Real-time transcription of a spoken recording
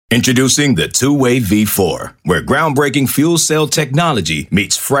Introducing the Two-Way V4, where groundbreaking fuel cell technology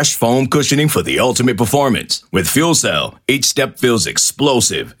meets fresh foam cushioning for the ultimate performance. With Fuel Cell, each step feels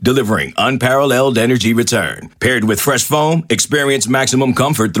explosive, delivering unparalleled energy return. Paired with fresh foam, experience maximum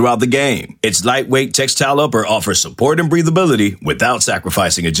comfort throughout the game. Its lightweight textile upper offers support and breathability without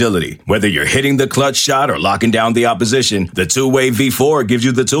sacrificing agility. Whether you're hitting the clutch shot or locking down the opposition, the Two-Way V4 gives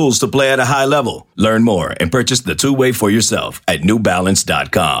you the tools to play at a high level. Learn more and purchase the Two-Way for yourself at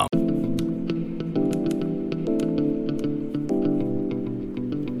newbalance.com.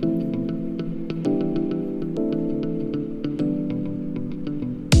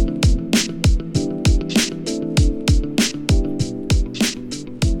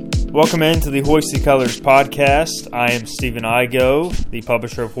 Welcome into the Hoist the Colors podcast. I am Stephen Igo, the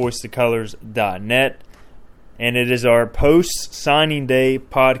publisher of HoistTheColors.net, and it is our post-signing day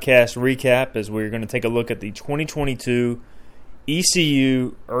podcast recap as we're going to take a look at the 2022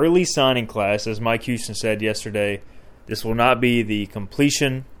 ECU early signing class. As Mike Houston said yesterday, this will not be the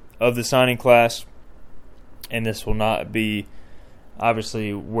completion of the signing class, and this will not be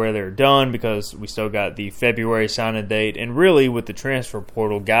obviously where they're done because we still got the February signing date. And really with the transfer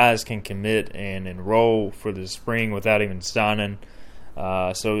portal, guys can commit and enroll for the spring without even signing.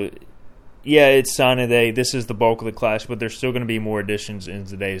 So yeah, it's signing day. This is the bulk of the class, but there's still going to be more additions in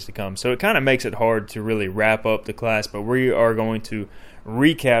the days to come. So it kind of makes it hard to really wrap up the class, but we are going to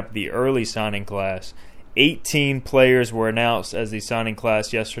recap the early signing class. 18 players were announced as the signing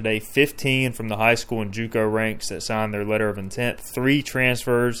class yesterday, 15 from the high school and JUCO ranks that signed their letter of intent, 3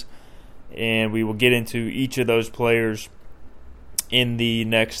 transfers, and we will get into each of those players in the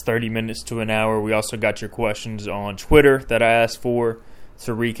next 30 minutes to an hour. We also got your questions on Twitter that I asked for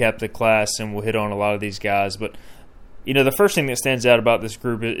to recap the class, and we'll hit on a lot of these guys. But, you know, the first thing that stands out about this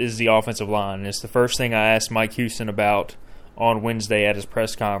group is the offensive line. And it's the first thing I asked Mike Houston about on Wednesday at his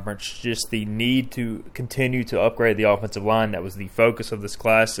press conference, just the need to continue to upgrade the offensive line. That was the focus of this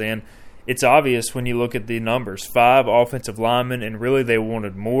class, and it's obvious when you look at the numbers. 5 offensive linemen, and really they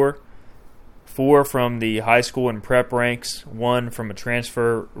wanted more. 4 from the high school and prep ranks, 1 from a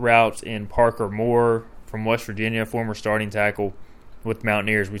transfer route in Parker Moore from West Virginia, former starting tackle with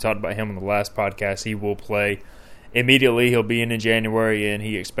Mountaineers. We talked about him on the last podcast. He will play immediately. He'll be in January, and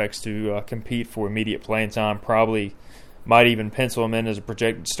he expects to compete for immediate playing time, probably might even pencil him in as a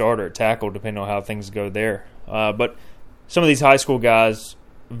projected starter at tackle, depending on how things go there. But some of these high school guys,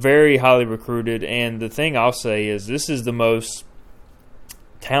 very highly recruited, and the thing I'll say is this is the most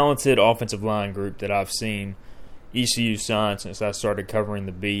talented offensive line group that I've seen ECU sign since I started covering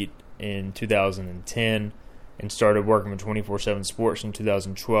the beat in 2010 and started working with 24/7 Sports in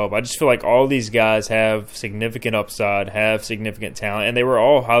 2012. I just feel like all these guys have significant upside, have significant talent, and they were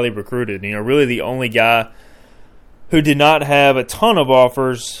all highly recruited. You know, really the only guy who did not have a ton of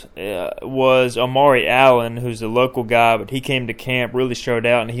offers was Amari Allen, who's a local guy, but he came to camp, really showed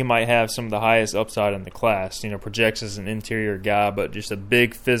out, and he might have some of the highest upside in the class. You know, projects as an interior guy, but just a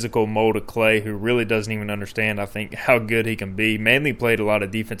big physical mold of clay who really doesn't even understand, I think, how good he can be. Mainly played a lot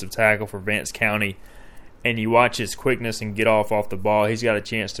of defensive tackle for Vance County, and you watch his quickness and get off the ball. He's got a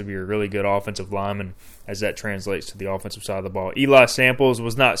chance to be a really good offensive lineman as that translates to the offensive side of the ball. Eli Samples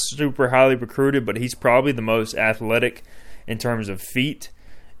was not super highly recruited, but he's probably the most athletic in terms of feet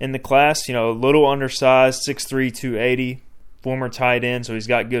in the class. You know, a little undersized, 6'3", 280, former tight end, so he's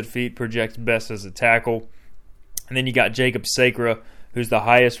got good feet, projects best as a tackle. And then you got Jacob Sacra, who's the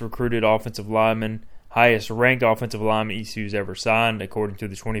highest recruited offensive lineman, highest ranked offensive lineman ECU's ever signed, according to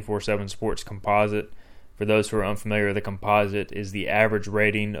the 24/7 Sports composite. For those who are unfamiliar, the composite is the average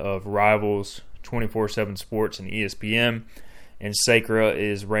rating of Rivals, 24/7 Sports, and ESPN. And Sacra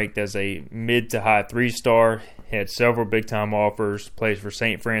is ranked as a mid to high 3-star. He had several big-time offers, plays for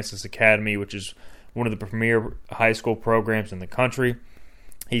St. Francis Academy, which is one of the premier high school programs in the country.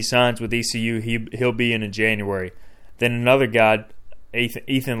 He signs with ECU. He'll be in January. Then another guy,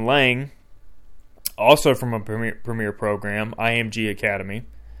 Ethan Lang, also from a premier program, IMG Academy.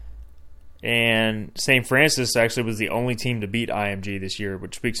 And St. Francis actually was the only team to beat IMG this year,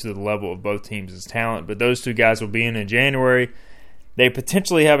 which speaks to the level of both teams' talent. But those 2 guys will be in January. They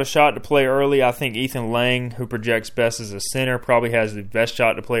potentially have a shot to play early. I think Ethan Lang, who projects best as a center, probably has the best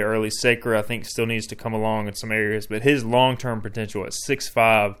shot to play early. Sacra, I think, still needs to come along in some areas. But his long-term potential at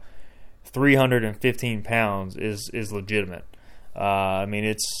 6'5", 315 pounds is legitimate. I mean,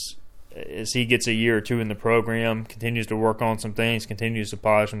 it's as he gets a year or 2 in the program, continues to work on some things, continues to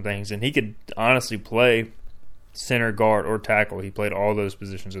polish some things, and he could honestly play center, guard, or tackle. He played all those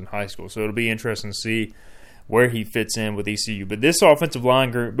positions in high school. So it'll be interesting to see where he fits in with ECU. But this offensive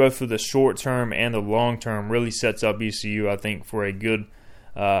line group, both for the short term and the long term, really sets up ECU, I think, for a good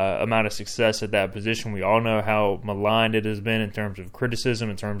amount of success at that position. We all know how maligned it has been in terms of criticism,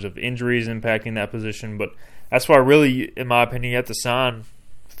 in terms of injuries impacting that position. But that's why really, in my opinion, you have to sign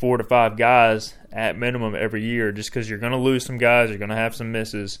 4 to 5 guys at minimum every year, just because you're going to lose some guys, you're going to have some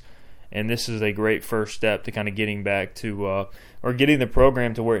misses. And this is a great first step to kind of getting back to or getting the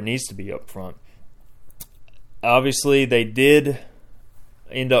program to where it needs to be up front. Obviously, they did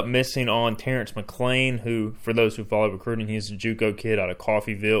end up missing on Terrence McClain, who, for those who follow recruiting, he's a JUCO kid out of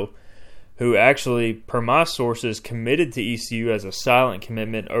Coffeyville, who actually, per my sources, committed to ECU as a silent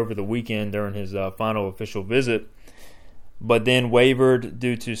commitment over the weekend during his final official visit, but then wavered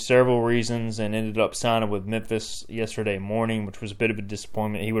due to several reasons and ended up signing with Memphis yesterday morning, which was a bit of a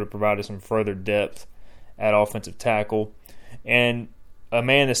disappointment. He would have provided some further depth at offensive tackle. And a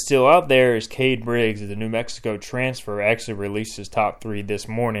man that's still out there is Cade Briggs, the New Mexico transfer. Actually released his top 3 this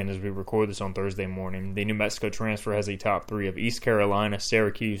morning as we record this on Thursday morning. The New Mexico transfer has a top 3 of East Carolina,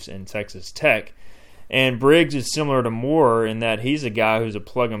 Syracuse, and Texas Tech. And Briggs is similar to Moore in that he's a guy who's a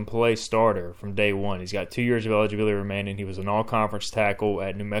plug-and-play starter from day one. He's got 2 years of eligibility remaining. He was an all-conference tackle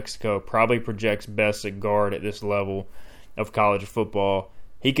at New Mexico, probably projects best at guard at this level of college football.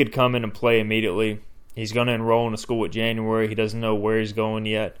 He could come in and play immediately. He's going to enroll in a school in January. He doesn't know where he's going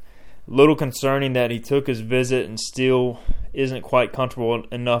yet. A little concerning that he took his visit and still isn't quite comfortable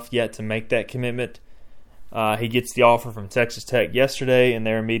enough yet to make that commitment. He gets the offer from Texas Tech yesterday, and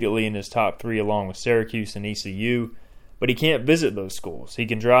they're immediately in his top 3 along with Syracuse and ECU. But he can't visit those schools. He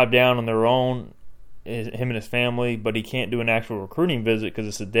can drive down on their own, him and his family, but he can't do an actual recruiting visit because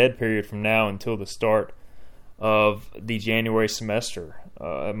it's a dead period from now until the start of the January semester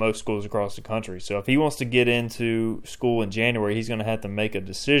at most schools across the country. So if he wants to get into school in January, he's going to have to make a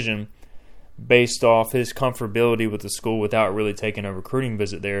decision based off his comfortability with the school without really taking a recruiting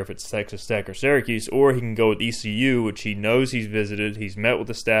visit there if it's Texas Tech or Syracuse, or he can go with ECU, which he knows he's visited. He's met with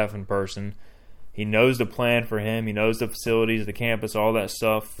the staff in person. He knows the plan for him. He knows the facilities, the campus, all that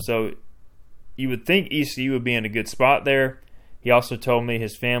stuff. So you would think ECU would be in a good spot there. He also told me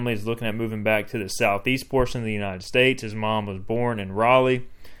his family is looking at moving back to the southeast portion of the United States. His mom was born in Raleigh.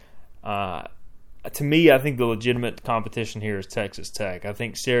 To me, I think the legitimate competition here is Texas Tech. I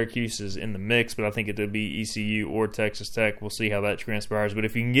think Syracuse is in the mix, but I think it would be ECU or Texas Tech. We'll see how that transpires. But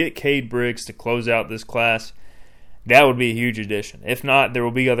if you can get Cade Briggs to close out this class, that would be a huge addition. If not, there will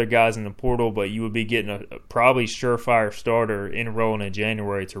be other guys in the portal, but you would be getting a probably surefire starter enrolling in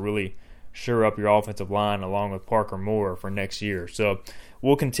January to really shore up your offensive line along with Parker Moore for next year. So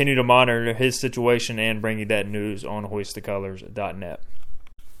we'll continue to monitor his situation and bring you that news on hoistthecolors.net.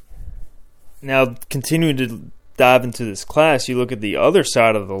 Now, continuing to dive into this class, you look at the other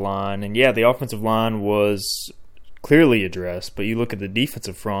side of the line, and yeah, the offensive line was clearly addressed, but you look at the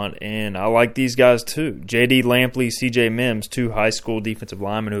defensive front, and I like these guys too. J.D. Lampley, C.J. Mims, 2 high school defensive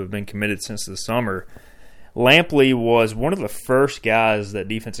linemen who have been committed since the summer. Lampley was one of the first guys that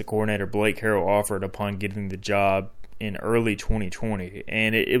defensive coordinator Blake Harrell offered upon getting the job in early 2020.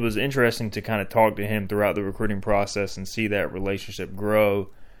 And it was interesting to kind of talk to him throughout the recruiting process and see that relationship grow.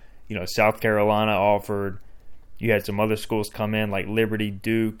 You know, South Carolina offered. You had some other schools come in like Liberty,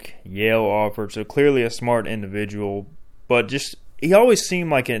 Duke, Yale offered. So clearly a smart individual. But just he always seemed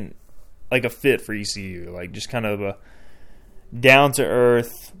like a fit for ECU. Like just kind of a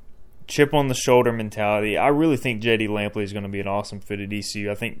down-to-earth, chip-on-the-shoulder mentality. I really think J.D. Lampley is going to be an awesome fit at ECU.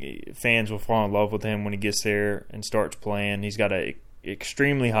 I think fans will fall in love with him when he gets there and starts playing. He's got an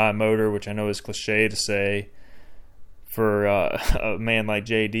extremely high motor, which I know is cliche to say for a man like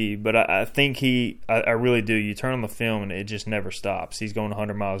J.D., but I think I really do. You turn on the film and it just never stops. He's going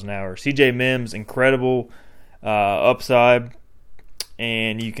 100 miles an hour. C.J. Mims, incredible upside.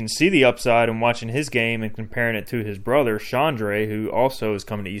 And you can see the upside in watching his game and comparing it to his brother, Chandre, who also is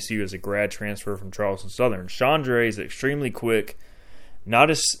coming to ECU as a grad transfer from Charleston Southern. Chandre is extremely quick,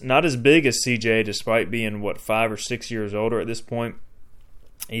 not as big as CJ, despite being, 5 or 6 years older at this point.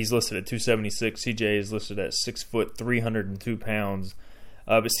 He's listed at 276. CJ is listed at 6 foot, 302 pounds.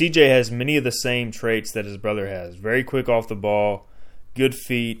 But CJ has many of the same traits that his brother has. Very quick off the ball, good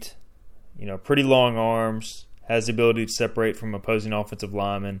feet, pretty long arms, has the ability to separate from opposing offensive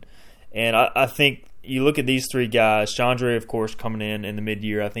linemen. And I think you look at these 3 guys, Chandre, of course, coming in the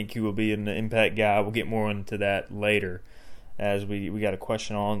mid-year. I think he will be an impact guy. We'll get more into that later as we got a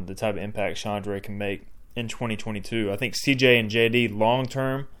question on the type of impact Chandre can make in 2022. I think CJ and JD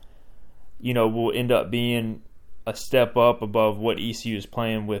long-term, will end up being a step up above what ECU is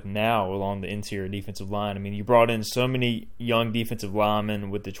playing with now along the interior defensive line. I mean, you brought in so many young defensive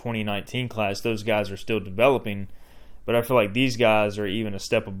linemen with the 2019 class. Those guys are still developing, but I feel like these guys are even a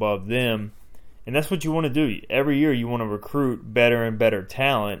step above them And that's what you want to do. Every year you want to recruit better and better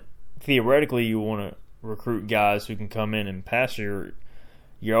talent. Theoretically, you want to recruit guys who can come in and pass your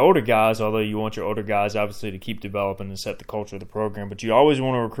older guys, although you want your older guys obviously to keep developing and set the culture of the program. But you always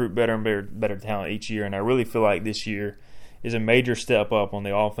want to recruit better and better talent each year, and I really feel like this year is a major step up on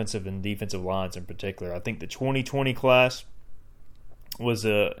the offensive and defensive lines in particular. I think the 2020 class was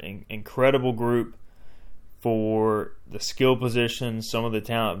an incredible group for the skill positions, some of the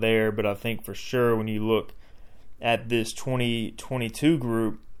talent there, but I think for sure when you look at this 2022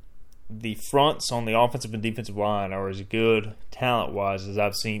 group, the fronts on the offensive and defensive line are as good talent-wise as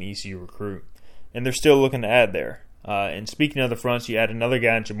I've seen ECU recruit. And they're still looking to add there. And speaking of the fronts, you add another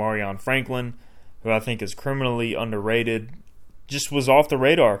guy, Jamarion Franklin, who I think is criminally underrated. Just was off the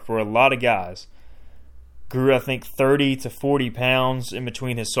radar for a lot of guys. Grew, I think, 30 to 40 pounds in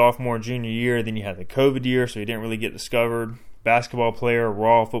between his sophomore and junior year. Then you had the COVID year, so he didn't really get discovered. Basketball player,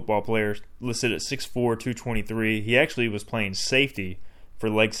 raw football player, listed at 6'4", 223. He actually was playing safety for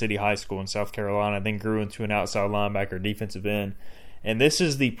Lake City High School in South Carolina, then grew into an outside linebacker, defensive end. And this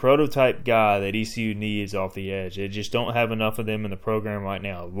is the prototype guy that ECU needs off the edge. They just don't have enough of them in the program right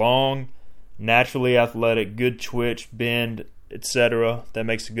now. Long, naturally athletic, good twitch, bend, etc. That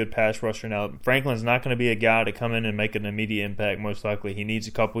makes a good pass rusher. Now, Franklin's not going to be a guy to come in and make an immediate impact, most likely. He needs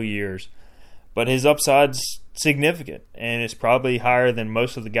a couple of years. But his upside's significant, and it's probably higher than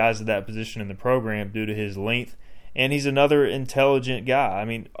most of the guys at that position in the program due to his length. And he's another intelligent guy. I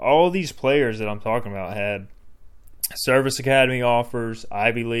mean, all these players that I'm talking about had service academy offers,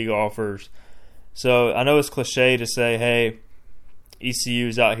 Ivy League offers. So I know it's cliche to say, hey,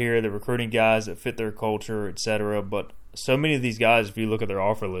 ECU's out here, they're recruiting guys that fit their culture, etc. But so many of these guys, if you look at their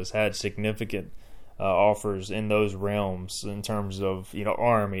offer list, had significant offers in those realms in terms of,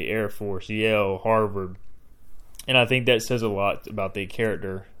 Army, Air Force, Yale, Harvard. And I think that says a lot about the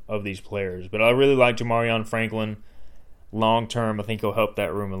character of these players. But I really like Jamarion Franklin long term. I think he'll help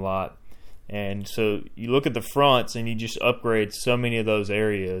that room a lot. And so you look at the fronts and you just upgrade so many of those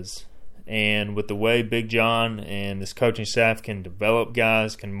areas. And with the way Big John and this coaching staff can develop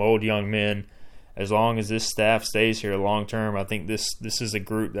guys, can mold young men, as long as this staff stays here long term, I think this is a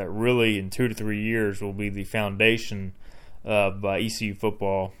group that really in 2 to 3 years will be the foundation of ECU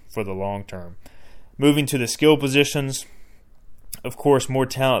football for the long term. Moving to the skill positions, of course, more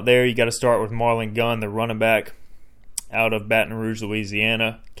talent there. You got to start with Marlon Gunn, the running back out of Baton Rouge,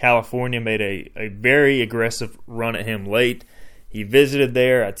 Louisiana. California made a very aggressive run at him late. He visited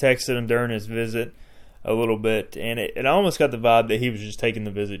there. I texted him during his visit a little bit, and it almost got the vibe that he was just taking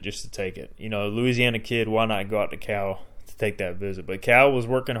the visit just to take it. Louisiana kid, why not go out to Cal to take that visit? But Cal was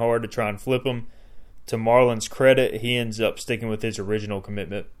working hard to try and flip him. To Marlon's credit, he ends up sticking with his original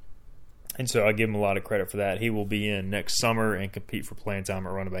commitment. And so I give him a lot of credit for that. He will be in next summer and compete for playing time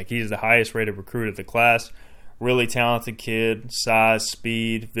at running back. He is the highest rated recruit of the class. Really talented kid, size,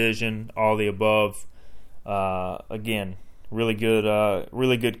 speed, vision, all the above. Again, really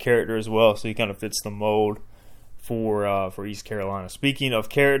good character as well. So he kind of fits the mold for East Carolina. Speaking of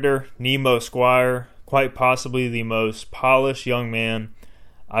character, Nemo Squire, quite possibly the most polished young man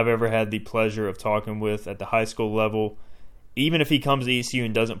I've ever had the pleasure of talking with at the high school level. Even if he comes to ECU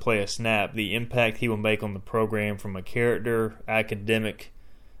and doesn't play a snap, the impact he will make on the program from a character, academic,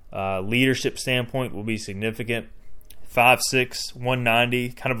 leadership standpoint will be significant. 5'6", 190,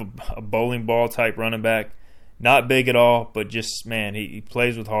 kind of a bowling ball type running back. Not big at all, but just, man, he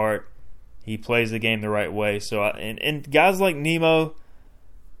plays with heart. He plays the game the right way. So, and guys like Nemo,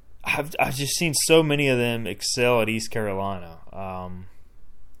 I've just seen so many of them excel at East Carolina.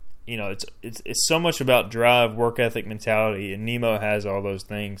 It's so much about drive, work ethic, mentality, and Nemo has all those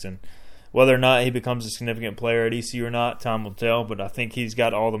things. And whether or not he becomes a significant player at ECU or not, time will tell. But I think he's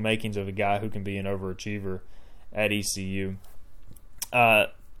got all the makings of a guy who can be an overachiever at ECU.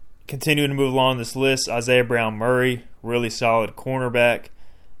 Continuing to move along this list, Isaiah Brown Murray, really solid cornerback.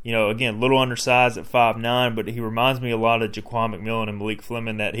 Again, little undersized at 5'9", but he reminds me a lot of Jaquan McMillan and Malik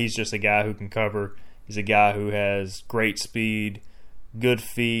Fleming, that he's just a guy who can cover. He's a guy who has great speed, good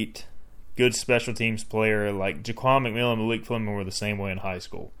feet, good special teams player. Like Jaquan McMillan and Malik Fleming were the same way in high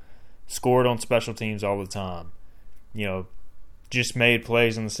school. Scored on special teams all the time. Just made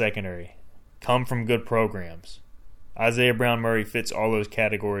plays in the secondary. Come from good programs. Isaiah Brown Murray fits all those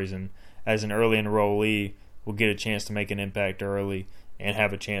categories, and as an early enrollee, will get a chance to make an impact early and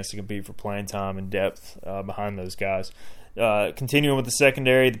have a chance to compete for playing time and depth behind those guys. Continuing with the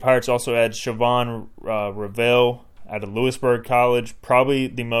secondary, the Pirates also add Siobhan Ravel out of Lewisburg College, probably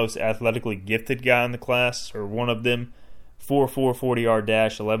the most athletically gifted guy in the class, or one of them. 4.4 40-yard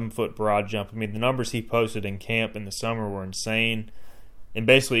dash, 11-foot broad jump. I mean, the numbers he posted in camp in the summer were insane. And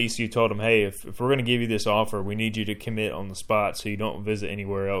basically ECU told him, hey, if we're going to give you this offer, we need you to commit on the spot so you don't visit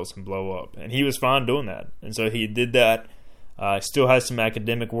anywhere else and blow up. And he was fine doing that. And so he did that. Still has some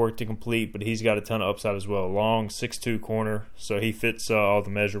academic work to complete, but he's got a ton of upside as well. Long, 6'2" corner, so he fits all the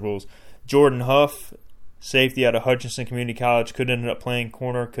measurables. Jordan Huff, safety out of Hutchinson Community College, could end up playing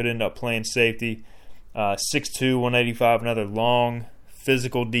corner, could end up playing safety. 6'2", 185, another long,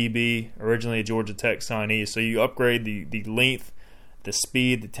 physical DB, originally a Georgia Tech signee. So you upgrade the length, the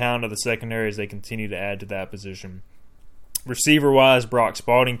speed, the talent of the secondary as they continue to add to that position. Receiver-wise, Brock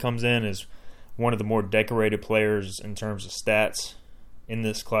Spalding comes in as one of the more decorated players in terms of stats in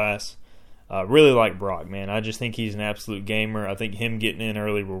this class. Really like Brock, man. I just think he's an absolute gamer. I think him getting in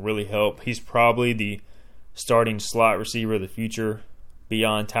early will really help. He's probably the starting slot receiver of the future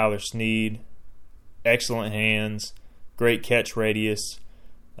beyond Tyler Snead. Excellent hands, great catch radius,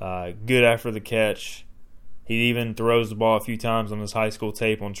 good after the catch. He even throws the ball a few times on his high school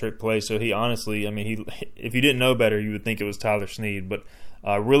tape on trick plays. So he honestly, if you didn't know better, you would think it was Tyler Snead. But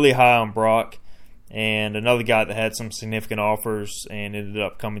really high on Brock, and another guy that had some significant offers and ended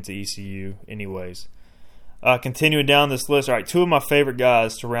up coming to ECU anyways. Continuing down this list, all right, two of my favorite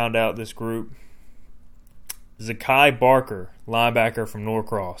guys to round out this group. Zakai Barker, linebacker from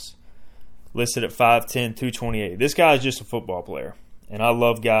Norcross, listed at 5'10", 228. This guy is just a football player. And I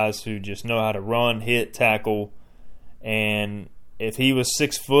love guys who just know how to run, hit, tackle. And if he was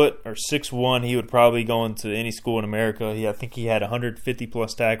 6 foot or 6'1", he would probably go into any school in America. I think he had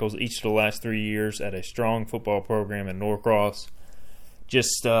 150-plus tackles each of the last 3 years at a strong football program in Norcross.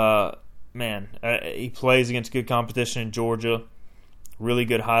 Just, he plays against good competition in Georgia. Really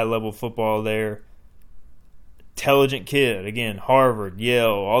good high-level football there. Intelligent kid. Again, Harvard,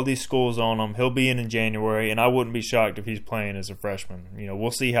 Yale, all these schools on him. He'll be in January, and I wouldn't be shocked if he's playing as a freshman.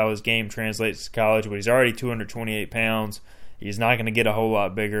 We'll see how his game translates to college, but he's already 228 pounds. He's not going to get a whole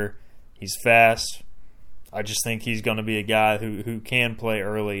lot bigger. He's fast. I just think he's going to be a guy who can play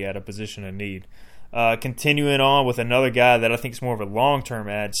early at a position of need. Continuing on with another guy that I think is more of a long-term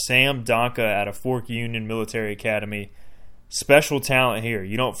ad, Sam Donka out of Fork Union Military Academy. Special talent here.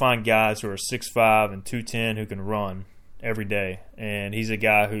 You don't find guys who are 6'5" and 210 who can run every day. And he's a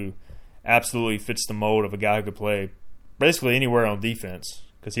guy who absolutely fits the mold of a guy who could play basically anywhere on defense,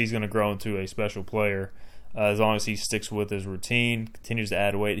 because he's going to grow into a special player as long as he sticks with his routine, continues to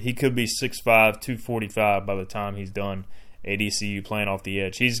add weight. He could be 6'5", 245 by the time he's done at ECU playing off the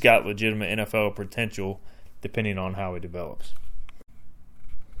edge. He's got legitimate NFL potential depending on how he develops.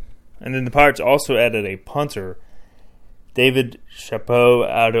 And then the Pirates also added a punter, David Chapeau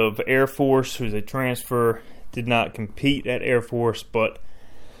out of Air Force, who's a transfer, did not compete at Air Force, but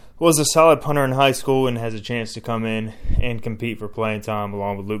was a solid punter in high school and has a chance to come in and compete for playing time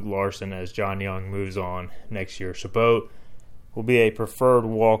along with Luke Larson as John Young moves on next year. Chapeau will be a preferred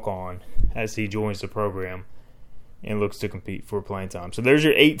walk-on as he joins the program and looks to compete for playing time. So there's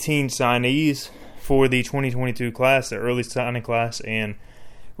your 18 signees for the 2022 class, the early signing class, and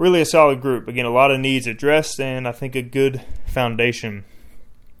really a solid group. Again, a lot of needs addressed, and I think a good foundation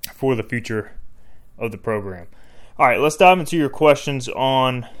for the future of the program. All right, let's dive into your questions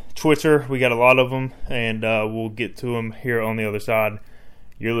on Twitter. We got a lot of them, and we'll get to them here on the other side.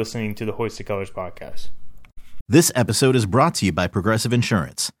 You're listening to the Hoist the Colors podcast. This episode is brought to you by Progressive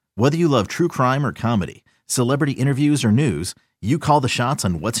Insurance. Whether you love true crime or comedy, celebrity interviews or news, you call the shots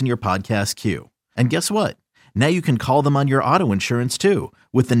on what's in your podcast queue. And guess what? Now you can call them on your auto insurance too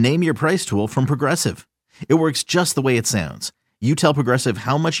with the Name Your Price tool from Progressive. It works just the way it sounds. You tell Progressive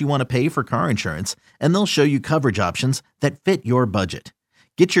how much you want to pay for car insurance, and they'll show you coverage options that fit your budget.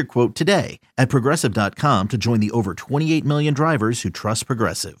 Get your quote today at Progressive.com to join the over 28 million drivers who trust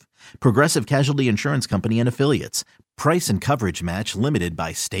Progressive. Progressive Casualty Insurance Company and Affiliates. Price and coverage match limited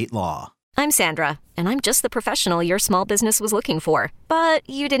by state law. I'm Sandra, and I'm just the professional your small business was looking for. But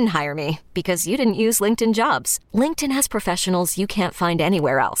you didn't hire me because you didn't use LinkedIn Jobs. LinkedIn has professionals you can't find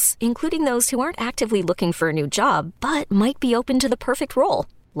anywhere else, including those who aren't actively looking for a new job, but might be open to the perfect role,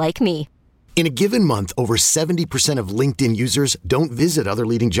 like me. In a given month, over 70% of LinkedIn users don't visit other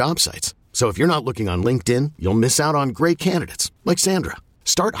leading job sites. So if you're not looking on LinkedIn, you'll miss out on great candidates like Sandra.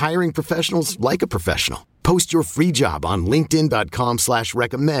 Start hiring professionals like a professional. Post your free job on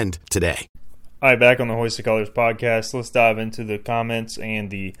linkedin.com/recommend today. All right, back on the Hoist the Colors podcast. Let's dive into the comments and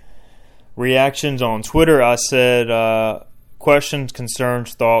the reactions on Twitter. I said questions,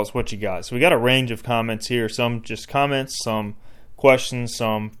 concerns, thoughts, what you got. So we got a range of comments here. Some just comments, some questions,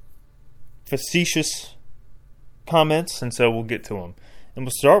 some facetious comments, and so we'll get to them. And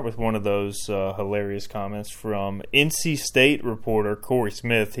we'll start with one of those hilarious comments from NC State reporter Corey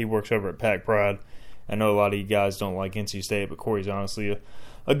Smith. He works over at Pack Pride. I know a lot of you guys don't like NC State, but Corey's honestly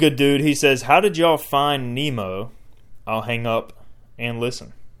a good dude. He says, how did y'all find Nemo? I'll hang up and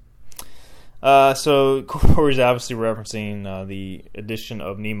listen. So Corey's obviously referencing the edition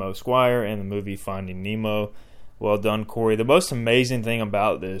of Nemo Squire and the movie Finding Nemo. Well done, Corey. The most amazing thing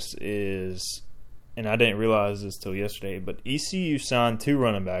about this is, and I didn't realize this till yesterday, but ECU signed 2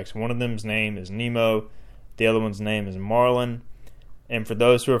 running backs. One of them's name is Nemo. The other one's name is Marlin. And for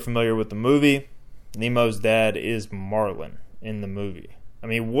those who are familiar with the movie, Nemo's dad is Marlin in the movie. I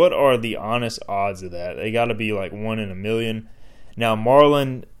mean, what are the honest odds of that? They got to be like 1 in a million. Now,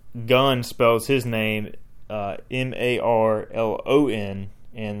 Marlin Gunn spells his name Marlon,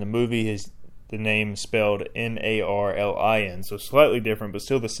 and the movie is the name spelled Marlin, so slightly different, but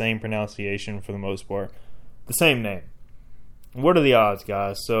still the same pronunciation for the most part. The same name. What are the odds,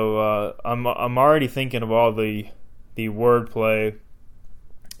 guys? So I'm already thinking of all the wordplay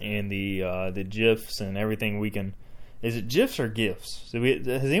and the GIFs and everything we can. Is it GIFs or GIFs? Has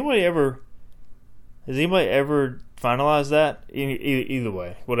anybody ever finalized that? Either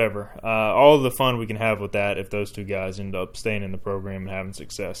way, whatever. All of the fun we can have with that if those 2 guys end up staying in the program and having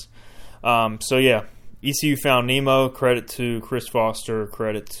success. So yeah, ECU found Nemo. Credit to Chris Foster.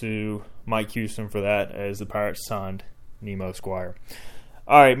 Credit to Mike Houston for that, as the Pirates signed Nemo Squire.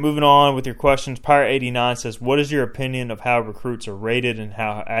 All right, moving on with your questions. Pirate89 says, what is your opinion of how recruits are rated and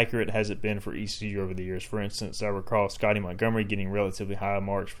how accurate has it been for ECU over the years? For instance, I recall Scotty Montgomery getting relatively high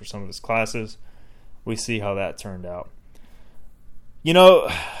marks for some of his classes. We see how that turned out. You know,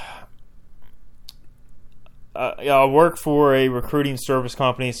 I work for a recruiting service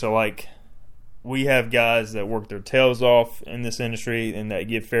company, so like we have guys that work their tails off in this industry and that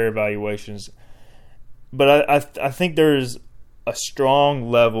give fair evaluations. But I think there's a strong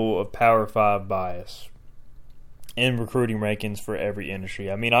level of Power 5 bias in recruiting rankings for every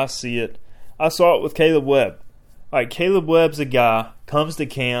industry. I mean, I see it. I saw it with Caleb Webb. All right, Caleb Webb's a guy, comes to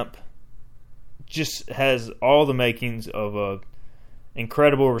camp, just has all the makings of a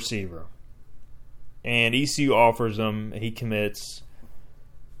incredible receiver. And ECU offers him, he commits,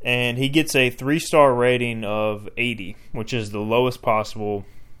 and he gets a 3-star rating of 80, which is the lowest possible.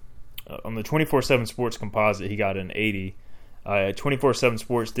 On the 24/7 Sports composite, he got an 80. 24/7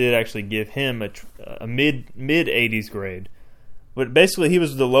 Sports did actually give him a mid-80s grade. But basically, he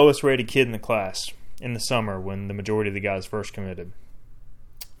was the lowest rated kid in the class in the summer when the majority of the guys first committed.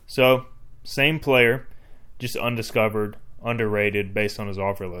 So, same player, just undiscovered, underrated based on his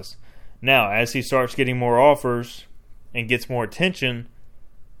offer list. Now, as he starts getting more offers and gets more attention,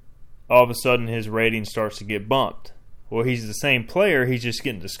 all of a sudden his rating starts to get bumped. Well, he's the same player, he's just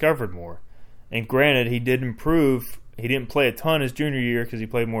getting discovered more. And granted, he did improve. He didn't play a ton his junior year because he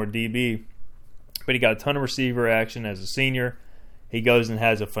played more DB, but he got a ton of receiver action as a senior. He goes and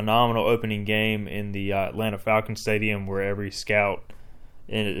has a phenomenal opening game in the Atlanta Falcons Stadium where every scout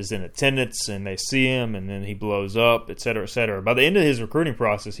is in attendance and they see him, and then he blows up, et cetera, et cetera. By the end of his recruiting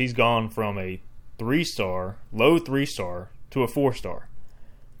process, he's gone from a 3-star, low 3-star, to a 4-star.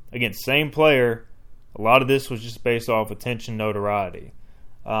 Again, same player. A lot of this was just based off attention, notoriety.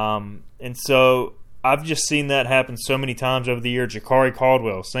 And so I've just seen that happen so many times over the year. Jakari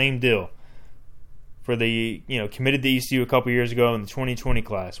Caldwell, same deal. For the, committed to ECU a couple years ago in the 2020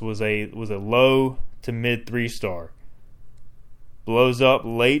 class, was a low to mid 3-star. Blows up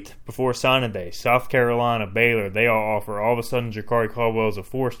late before signing day. South Carolina, Baylor, they all offer. All of a sudden, Jakari Caldwell is a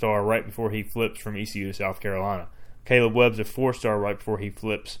 4-star right before he flips from ECU to South Carolina. Caleb Webb's a 4-star right before he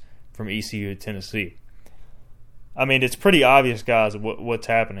flips from ECU to Tennessee. I mean, it's pretty obvious, guys, what's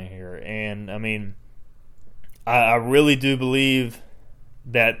happening here. And, I mean, I really do believe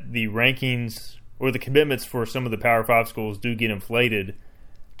that the rankings or the commitments for some of the Power 5 schools do get inflated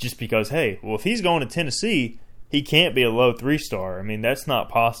just because, hey, well, if he's going to Tennessee, he can't be a low 3-star. I mean, that's not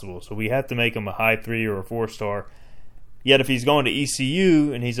possible. So we have to make him a high 3 or a 4-star. Yet if he's going to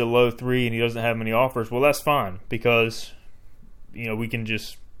ECU and he's a low 3 and he doesn't have many offers, well, that's fine because, we can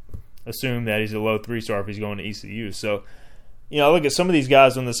just assume that he's a low 3-star if he's going to ECU. So, I look at some of these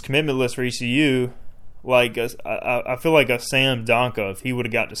guys on this commitment list for ECU, like I feel like a Sam Donka, if he would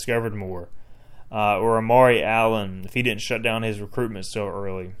have got discovered more, or Amari Allen, if he didn't shut down his recruitment so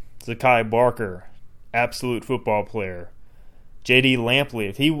early. Zakai Barker, absolute football player. J.D. Lampley,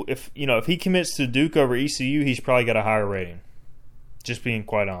 if he commits to Duke over ECU, he's probably got a higher rating. Just being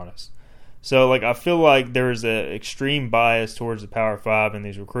quite honest. So, I feel like there's an extreme bias towards the Power 5 in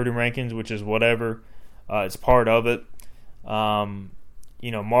these recruiting rankings, which is whatever. It's part of it. Marlon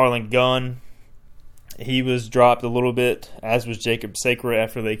Gunn, he was dropped a little bit, as was Jacob Sacred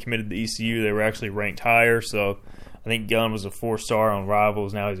after they committed to ECU. They were actually ranked higher, so I think Gunn was a 4-star on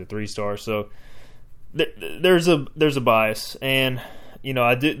Rivals. Now he's a 3-star. So, there's a bias, and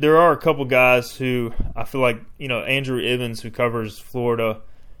there are a couple guys who I feel like Andrew Evans, who covers Florida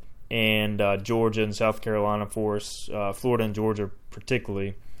and Georgia and South Carolina for us, Florida and Georgia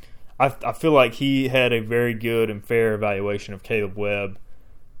particularly. I feel like he had a very good and fair evaluation of Caleb Webb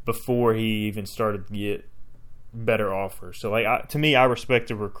before he even started to get better offers. So, to me, I respect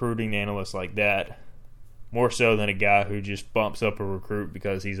a recruiting analyst like that more so than a guy who just bumps up a recruit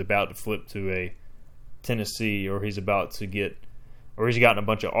because he's about to flip to a Tennessee or he's gotten a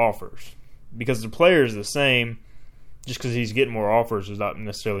bunch of offers. Because the player is the same, just because he's getting more offers does not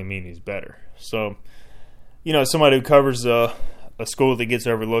necessarily mean he's better. So, somebody who covers a school that gets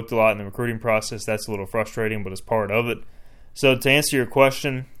overlooked a lot in the recruiting process, that's a little frustrating, but it's part of it. So to answer your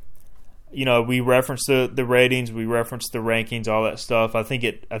question, we referenced the ratings, we referenced the rankings, all that stuff. I think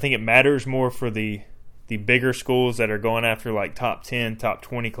it matters more for the bigger schools that are going after like top 10, top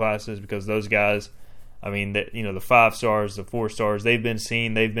 20 classes, because those guys, the 5 stars, the 4 stars, they've been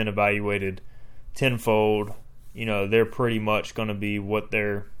seen, they've been evaluated tenfold. They're pretty much going to be what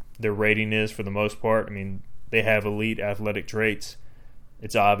their rating is for the most part. They have elite athletic traits.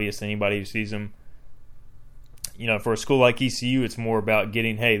 It's obvious to anybody who sees them. For a school like ECU, it's more about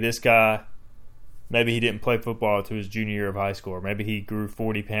getting, hey, this guy, maybe he didn't play football to his junior year of high school, or maybe he grew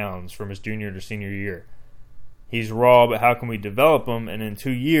 40 pounds from his junior to senior year. He's raw, but how can we develop him? And in 2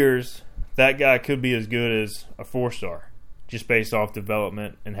 years, that guy could be as good as a 4-star, just based off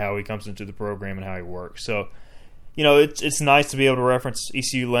development and how he comes into the program and how he works. So, it's nice to be able to reference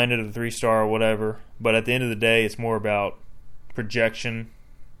ECU landed at a 3-star or whatever, but at the end of the day, it's more about projection,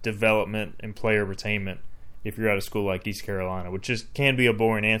 development, and player retainment if you're at a school like East Carolina, which can be a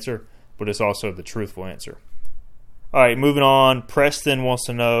boring answer, but it's also the truthful answer. All right, moving on. Preston wants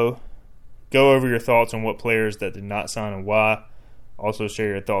to know, go over your thoughts on what players that did not sign and why. Also share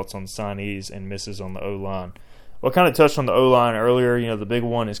your thoughts on the signees and misses on the O-line. Well, I kind of touched on the O-line earlier. The big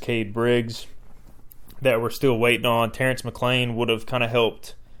one is Cade Briggs that we're still waiting on. Terrence McClain would have kind of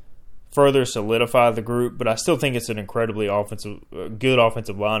helped further solidify the group, but I still think it's an incredibly good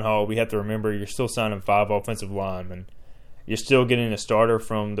offensive line haul. We have to remember you're still signing 5 offensive linemen. You're still getting a starter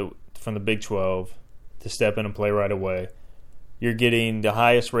from the Big 12 to step in and play right away. You're getting the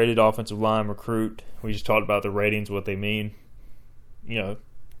highest rated offensive line recruit. We just talked about the ratings, what they mean.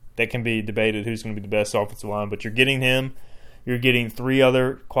 That can be debated who's going to be the best offensive line, but you're getting him. You're getting 3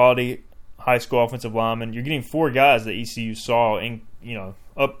 other quality high school offensive linemen. You're getting 4 guys that ECU saw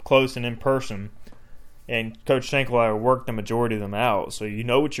up close and in person, and Coach Schenkel worked the majority of them out, so you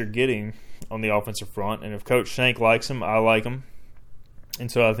know what you're getting on the offensive front. And if Coach Schenk likes him, I like him,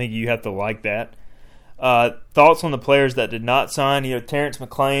 and so I think you have to like that. Thoughts on the players that did not sign? Terrence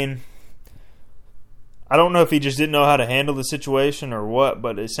McClain, I don't know if he just didn't know how to handle the situation or what,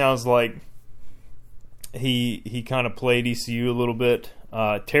 but it sounds like he kind of played ECU a little bit.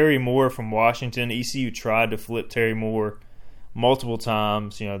 Terry Moore from Washington, ECU tried to flip Terry Moore multiple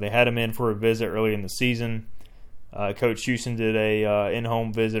times. They had him in for a visit early in the season. Coach Houston did a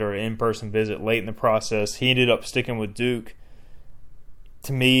in-home visit or an in-person visit late in the process. He ended up sticking with Duke.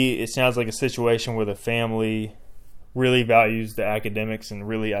 To me, it sounds like a situation where the family really values the academics and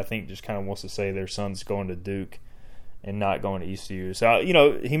really, I think, just kind of wants to say their son's going to Duke and not going to ECU. So,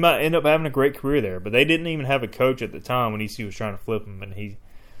 he might end up having a great career there, but they didn't even have a coach at the time when ECU was trying to flip him, and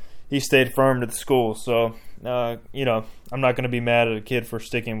he stayed firm to the school. So, I'm not going to be mad at a kid for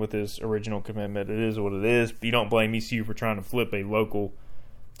sticking with his original commitment. It is what it is. But you don't blame ECU for trying to flip a local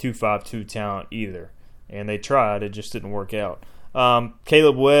 252 talent either. And they tried. It just didn't work out.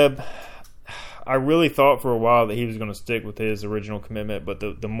 Caleb Webb, I really thought for a while that he was going to stick with his original commitment, but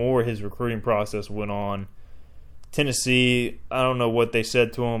the more his recruiting process went on, Tennessee, I don't know what they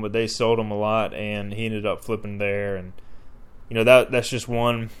said to him, but they sold him a lot, and he ended up flipping there. And, that's just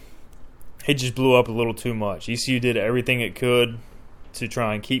one. He just blew up a little too much. ECU did everything it could to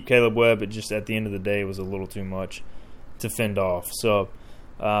try and keep Caleb Webb, but just at the end of the day, it was a little too much to fend off. So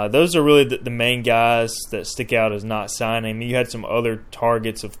those are really the main guys that stick out as not signing. You had some other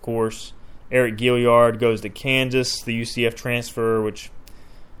targets, of course. Eric Gilliard goes to Kansas, the UCF transfer, which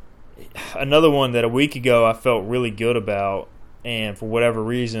another one that a week ago I felt really good about, and for whatever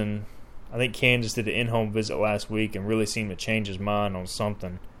reason, I think Kansas did an in-home visit last week and really seemed to change his mind on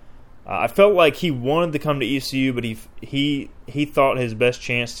something. I felt like he wanted to come to ECU, but he thought his best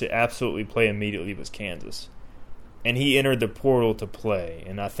chance to absolutely play immediately was Kansas. And he entered the portal to play.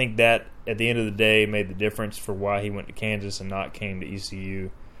 And I think that, at the end of the day, made the difference for why he went to Kansas and not came to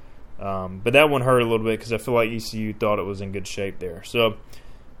ECU. But that one hurt a little bit because I feel like ECU thought it was in good shape there. So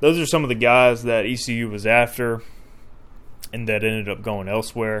those are some of the guys that ECU was after and that ended up going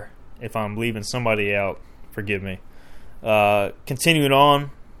elsewhere. If I'm leaving somebody out, forgive me. Continuing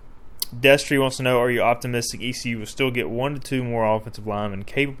on, Destry wants to know, are you optimistic ECU will still get 1 to 2 more offensive linemen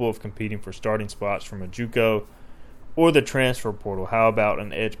capable of competing for starting spots from a JUCO or the transfer portal? How about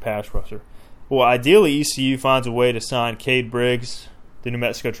an edge pass rusher? Well, ideally, ECU finds a way to sign Cade Briggs, the New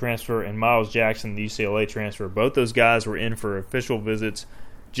Mexico transfer, and Miles Jackson, the UCLA transfer. Both those guys were in for official visits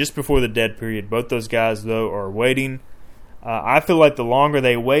just before the dead period. Both those guys, though, are waiting. I feel like the longer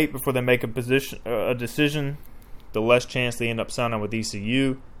they wait before they make a decision, the less chance they end up signing with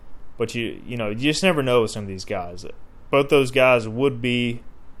ECU. But you just never know with some of these guys. Both those guys would be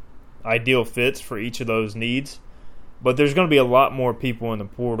ideal fits for each of those needs. But there's going to be a lot more people in the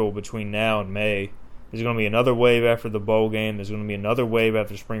portal between now and May. There's going to be another wave after the bowl game. There's going to be another wave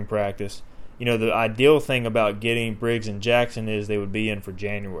after spring practice. The ideal thing about getting Briggs and Jackson is they would be in for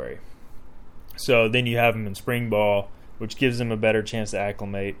January. So then you have them in spring ball, which gives them a better chance to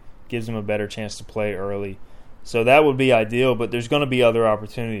acclimate, gives them a better chance to play early. So that would be ideal, but there's going to be other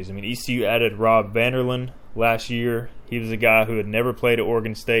opportunities. I mean, ECU added Rob Vanderland last year. He was a guy who had never played at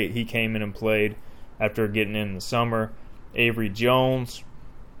Oregon State. He came in and played after getting in the summer. Avery Jones,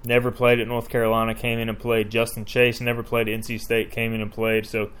 never played at North Carolina, came in and played. Justin Chase, never played at NC State, came in and played.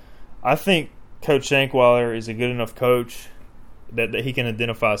 So I think Coach Shankweiler is a good enough coach that he can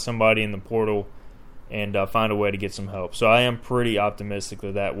identify somebody in the portal and find a way to get some help. So I am pretty optimistic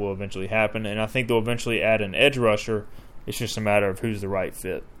that will eventually happen, and I think they'll eventually add an edge rusher. It's just a matter of who's the right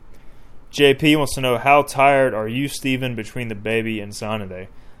fit. JP wants to know, how tired are you, Steven, between the baby and signing day?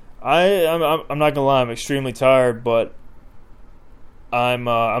 I'm not gonna lie, I'm extremely tired, but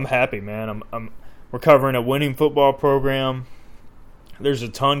I'm happy, man. We're covering a winning football program. There's a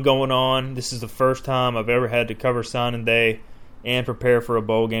ton going on. This is the first time I've ever had to cover signing day and prepare for a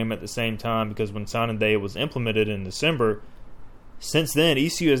bowl game at the same time, because when signing day was implemented in December, since then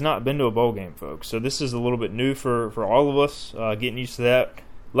ECU has not been to a bowl game, folks. So this is a little bit new for all of us, getting used to that.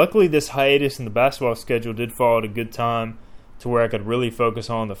 Luckily, this hiatus in the basketball schedule did fall at a good time to where I could really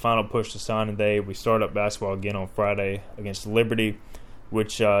focus on the final push to signing day. We start up basketball again on Friday against Liberty,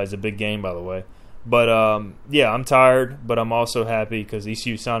 which is a big game, by the way. But, yeah, I'm tired, but I'm also happy because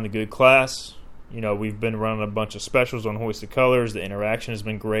ECU signed a good class. We've been running a bunch of specials on Hoist the Colors. The interaction has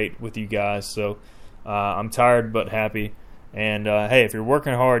been great with you guys. So I'm tired but happy. And, hey, if you're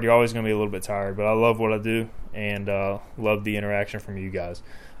working hard, you're always going to be a little bit tired. But I love what I do and love the interaction from you guys.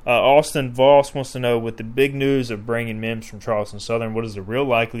 Austin Voss wants to know, with the big news of bringing Mims from Charleston Southern, what is the real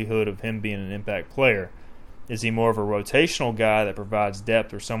likelihood of him being an impact player? Is he more of a rotational guy that provides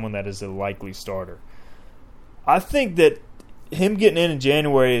depth, or someone that is a likely starter? I think that him getting in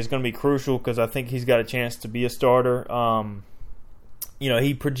January is going to be crucial because I think he's got a chance to be a starter.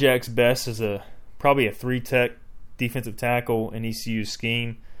 He projects best as probably a 3-tech defensive tackle in ECU's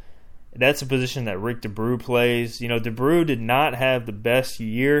scheme. That's a position that Rick DeBrew plays. DeBrew did not have the best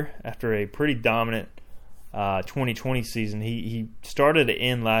year after a pretty dominant 2020 season. He started to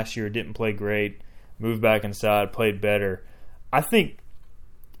end last year, didn't play great, moved back inside, played better. I think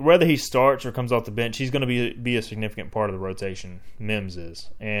whether he starts or comes off the bench, he's going to be a significant part of the rotation. Mims is.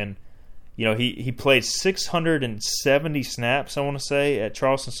 And, he played 670 snaps, I want to say, at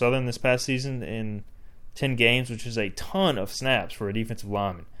Charleston Southern this past season in 10 games, which is a ton of snaps for a defensive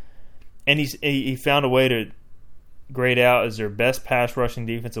lineman. And he found a way to grade out as their best pass rushing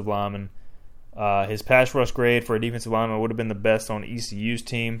defensive lineman. His pass rush grade for a defensive lineman would have been the best on ECU's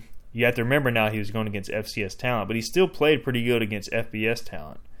team. You have to remember now he was going against FCS talent, but he still played pretty good against FBS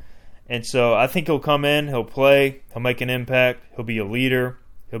talent. And so I think he'll come in, he'll play, he'll make an impact, he'll be a leader,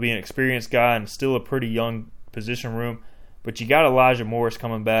 he'll be an experienced guy and still a pretty young position room. But you got Elijah Morris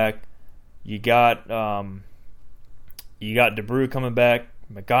coming back. You got DeBrew coming back,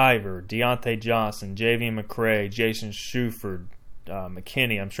 MacGyver, Deontay Johnson, Javian McCray, Jason Shuford,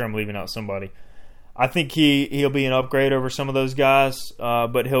 McKinney. I'm sure I'm leaving out somebody. I think he'll be an upgrade over some of those guys,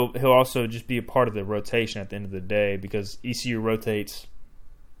 but he'll also just be a part of the rotation at the end of the day, because ECU rotates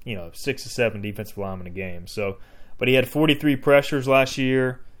 6 to 7 defensive linemen a game. So, but he had 43 pressures last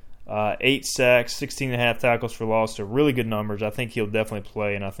year, 8 sacks, 16.5 tackles for loss. So really good numbers. I think he'll definitely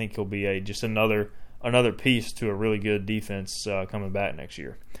play, and I think he'll be just another piece to a really good defense coming back next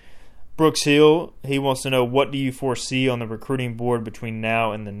year. Brooks Hill, he wants to know, what do you foresee on the recruiting board between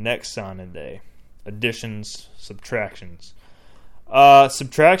now and the next signing day? Additions, subtractions.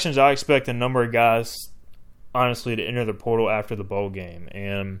 Subtractions, I expect a number of guys, honestly, to enter the portal after the bowl game.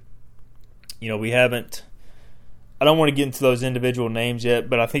 And, we haven't – I don't want to get into those individual names yet,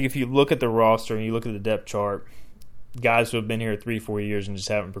 but I think if you look at the roster and you look at the depth chart, guys who have been here 3-4 years and just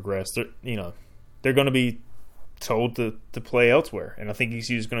haven't progressed, they're going to be told to play elsewhere. And I think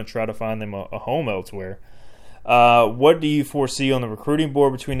ECU is going to try to find them a home elsewhere. What do you foresee on the recruiting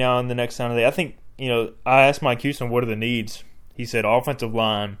board between now and the next signing day? I think, I asked Mike Houston, what are the needs? He said offensive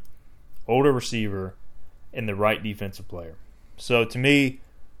line, older receiver, and the right defensive player. So to me,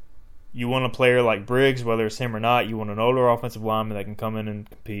 you want a player like Briggs, whether it's him or not. You want an older offensive lineman that can come in and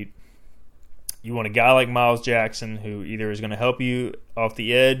compete. You want a guy like Miles Jackson who either is going to help you off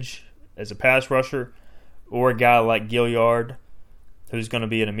the edge as a pass rusher, or a guy like Gilliard who's going to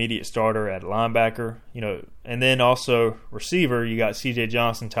be an immediate starter at linebacker. And then also receiver, you got C.J.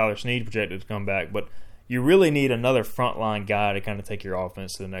 Johnson, Tyler Snead projected to come back, but you really need another frontline guy to kind of take your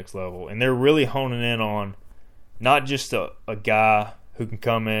offense to the next level. And they're really honing in on not just a guy who can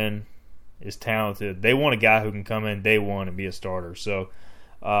come in, is talented. They want a guy who can come in day one and be a starter. So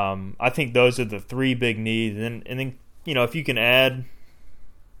I think those are the three big needs. And then if you can add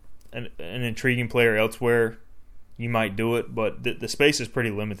an intriguing player elsewhere, you might do it. But the space is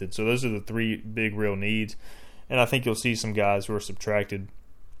pretty limited. So those are the three big real needs. And I think you'll see some guys who are subtracted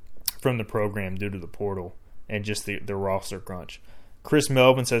from the program due to the portal and just the roster crunch. Chris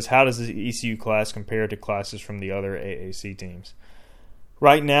Melvin says, how does the ECU class compare to classes from the other AAC teams?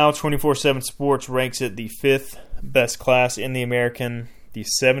 Right now, 24/7 Sports ranks it the 5th best class in the American, the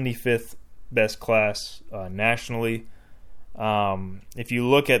 75th best class nationally. If you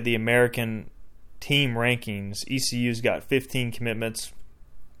look at the American team rankings, ECU's got 15 commitments,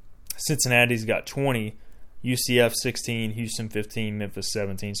 Cincinnati's got 20, UCF 16, Houston 15, Memphis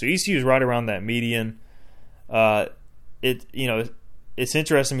 17. So ECU's right around that median. It's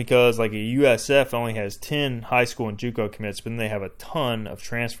interesting because like a USF only has 10 high school and JUCO commits, but then they have a ton of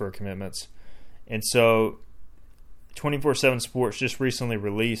transfer commitments. And so 24/7 Sports just recently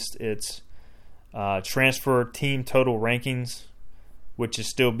released its transfer team total rankings, which is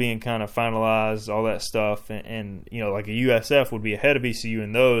still being kind of finalized, all that stuff. And like a USF would be ahead of ECU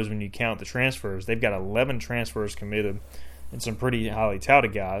in those when you count the transfers. They've got 11 transfers committed and some pretty highly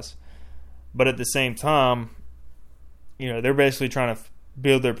touted guys. But at the same time, they're basically trying to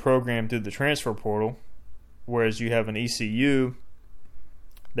build their program through the transfer portal, whereas you have an ECU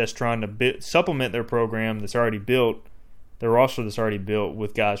that's trying to supplement their program that's already built, their roster that's already built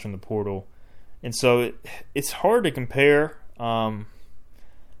with guys from the portal. And so it's hard to compare,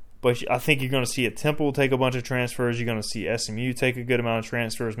 but I think you're going to see a Temple take a bunch of transfers. You're going to see SMU take a good amount of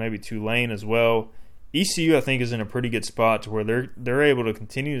transfers, maybe Tulane as well. ECU, I think, is in a pretty good spot to where they're able to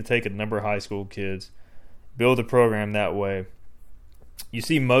continue to take a number of high school kids, build a program that way. You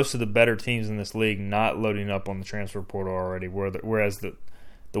see most of the better teams in this league not loading up on the transfer portal already, whereas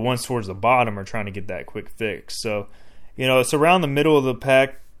the ones towards the bottom are trying to get that quick fix. So, it's around the middle of the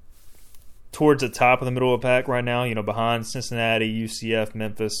pack, towards the top of the middle of the pack right now, behind Cincinnati, UCF,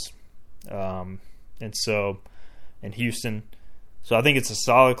 Memphis, and Houston. So I think it's a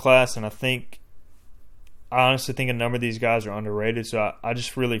solid class, and I honestly think a number of these guys are underrated. So I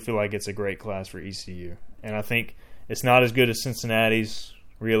just really feel like it's a great class for ECU. And I think it's not as good as Cincinnati's,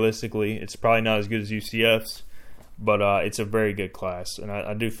 realistically. It's probably not as good as UCF's, but it's a very good class. And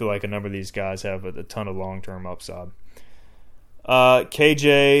I do feel like a number of these guys have a ton of long-term upside.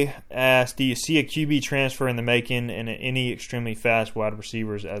 KJ asked, do you see a QB transfer in the making and any extremely fast wide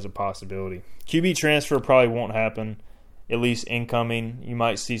receivers as a possibility? QB transfer probably won't happen, at least incoming. You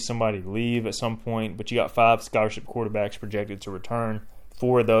might see somebody leave at some point, but you got 5 scholarship quarterbacks projected to return.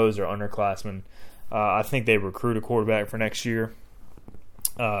 4 of those are underclassmen. I think they recruit a quarterback for next year,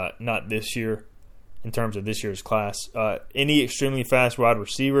 not this year, in terms of this year's class. Any extremely fast wide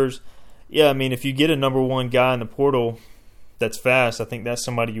receivers, yeah, I mean, if you get a number one guy in the portal that's fast, I think that's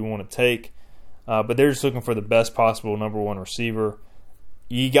somebody you want to take. But they're just looking for the best possible number one receiver.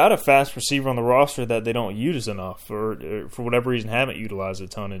 You got a fast receiver on the roster that they don't use enough, or for whatever reason haven't utilized a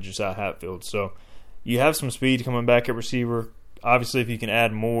ton in Josiah Hatfield. So you have some speed coming back at receiver. Obviously, if you can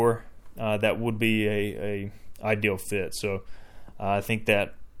add more, that would be a ideal fit. So I think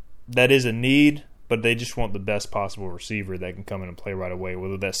that is a need, but they just want the best possible receiver that can come in and play right away.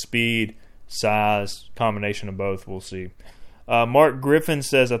 Whether that's speed, size, combination of both, we'll see. Mark Griffin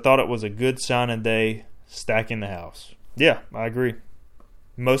says, I thought it was a good signing day, stacking the house. Yeah, I agree.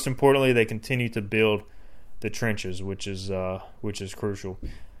 Most importantly, they continue to build the trenches, which is crucial.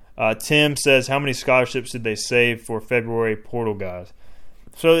 Tim says, how many scholarships did they save for February portal guys?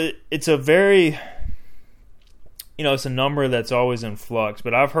 So it's a very, it's a number that's always in flux,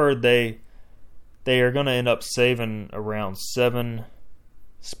 but I've heard they are going to end up saving around 7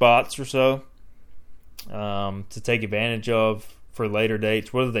 spots or so to take advantage of for later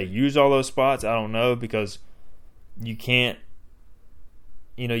dates. Whether they use all those spots, I don't know, because you can't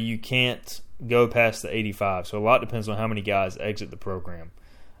you can't go past the 85. So a lot depends on how many guys exit the program.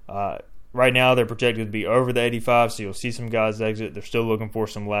 Right now, they're projected to be over the 85, so you'll see some guys exit. They're still looking for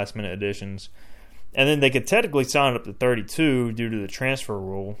some last-minute additions. And then they could technically sign up to 32 due to the transfer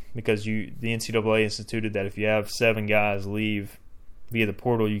rule, because the NCAA instituted that if you have 7 guys leave via the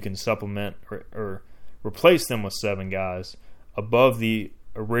portal, you can supplement or replace them with 7 guys above the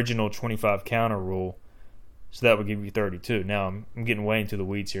original 25 counter rule. So that would give you 32. Now, I'm getting way into the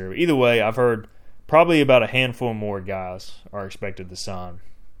weeds here. But either way, I've heard probably about a handful more guys are expected to sign,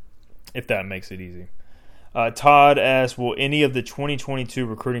 if that makes it easy. Todd asks, will any of the 2022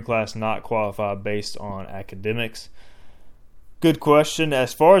 recruiting class not qualify based on academics? Good question.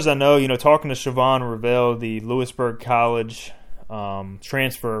 As far as I know, talking to Siobhan Ravel, the Lewisburg College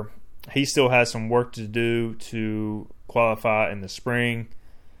transfer, he still has some work to do to qualify in the spring.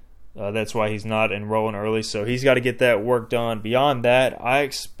 That's why he's not enrolling early, so he's got to get that work done. Beyond that, I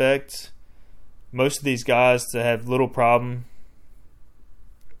expect most of these guys to have little problem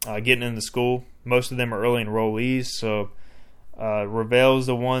getting into school. Most of them are early enrollees, so Ravel's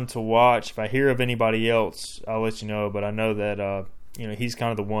the one to watch. If I hear of anybody else, I'll let you know, but I know that he's kind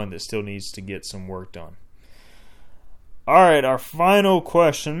of the one that still needs to get some work done. All right, our final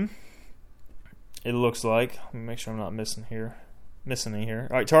question, it looks like. Let me make sure I'm not missing in here.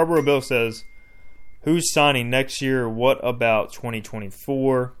 All right, Tarboro Bill says, who's signing next year? What about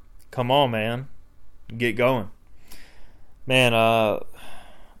 2024? Come on, man. Get going. Man,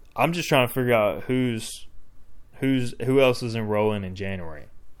 I'm just trying to figure out who else is enrolling in January.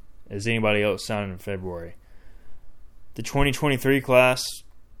 Is anybody else signing in February? The 2023 class,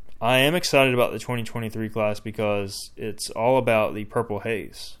 I am excited about the 2023 class because it's all about the Purple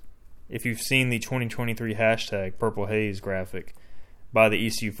Haze. If you've seen the 2023 hashtag Purple Haze graphic by the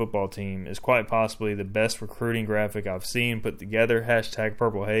ECU football team, is quite possibly the best recruiting graphic I've seen put together. Hashtag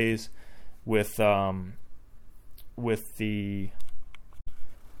Purple Haze with the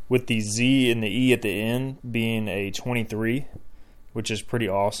Z and the E at the end being a 23, which is pretty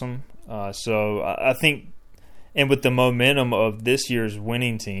awesome. So I think, and with the momentum of this year's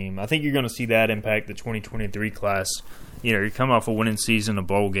winning team, I think you're going to see that impact the 2023 class. You're coming off a winning season, a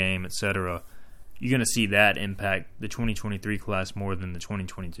bowl game, etc. You're going to see that impact the 2023 class more than the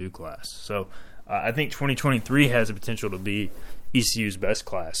 2022 class. So I think 2023 has the potential to be ECU's best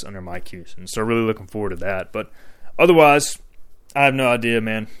class under Mike Houston. So really looking forward to that. But otherwise, I have no idea,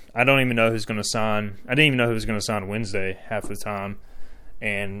 man. I don't even know who's going to sign. I didn't even know who was going to sign Wednesday half the time.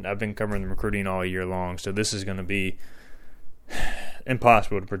 And I've been covering the recruiting all year long. So this is going to be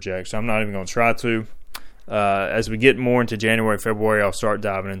impossible to project. So I'm not even going to try to. As we get more into January, February, I'll start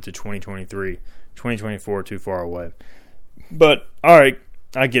diving into 2023. 2024, too far away. But, all right,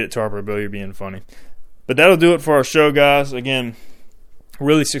 I get it, Tarboro Bill, you're being funny. But that'll do it for our show, guys. Again,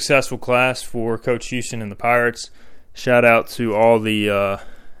 really successful class for Coach Houston and the Pirates. Shout out to all the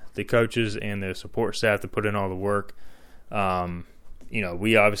coaches and the support staff that put in all the work.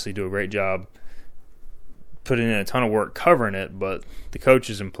 We obviously do a great job putting in a ton of work covering it, but the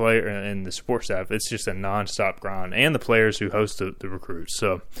coaches and player and the support staff, it's just a nonstop grind, and the players who host the recruits.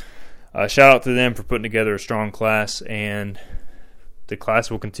 So shout out to them for putting together a strong class, and the class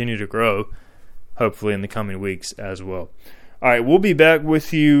will continue to grow, hopefully in the coming weeks as well. All right, we'll be back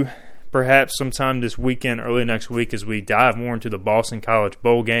with you perhaps sometime this weekend, early next week, as we dive more into the Boston College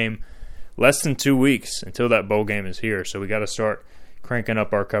Bowl game. Less than 2 weeks until that bowl game is here, so we got to start cranking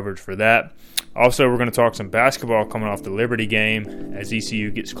up our coverage for that. Also, we're going to talk some basketball coming off the Liberty game as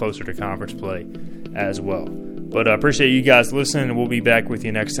ECU gets closer to conference play as well. But I appreciate you guys listening, and we'll be back with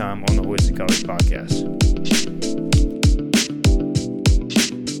you next time on the Hoist the Colors podcast.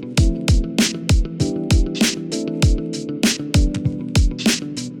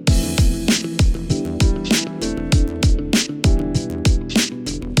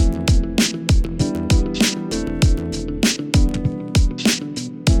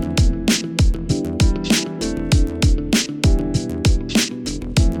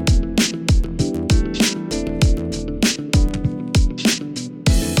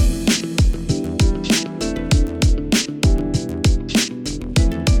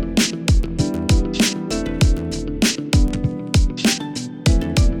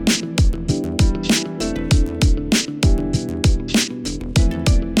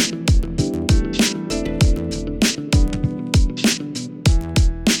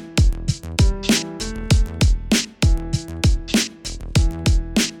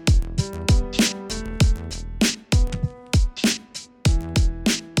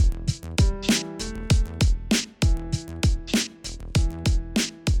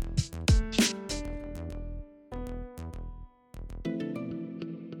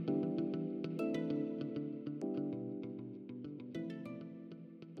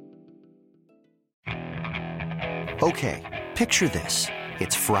 Okay, picture this.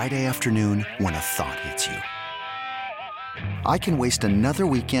 It's Friday afternoon when a thought hits you. I can waste another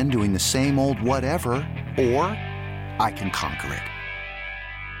weekend doing the same old whatever, or I can conquer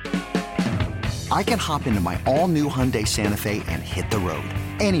it. I can hop into my all-new Hyundai Santa Fe and hit the road.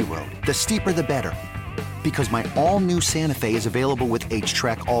 Any road. The steeper, the better. Because my all-new Santa Fe is available with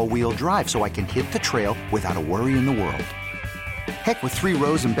H-Track all-wheel drive, so I can hit the trail without a worry in the world. Heck, with 3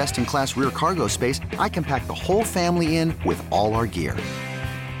 rows and best-in-class rear cargo space, I can pack the whole family in with all our gear.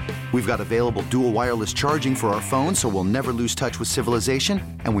 We've got available dual wireless charging for our phones, so we'll never lose touch with civilization,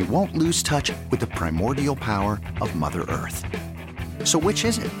 and we won't lose touch with the primordial power of Mother Earth. So which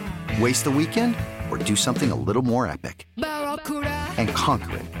is it? Waste the weekend or do something a little more epic? And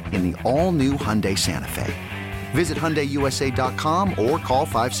conquer it in the all-new Hyundai Santa Fe. Visit HyundaiUSA.com or call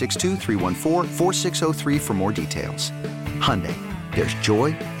 562-314-4603 for more details. Hyundai, there's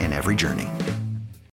joy in every journey.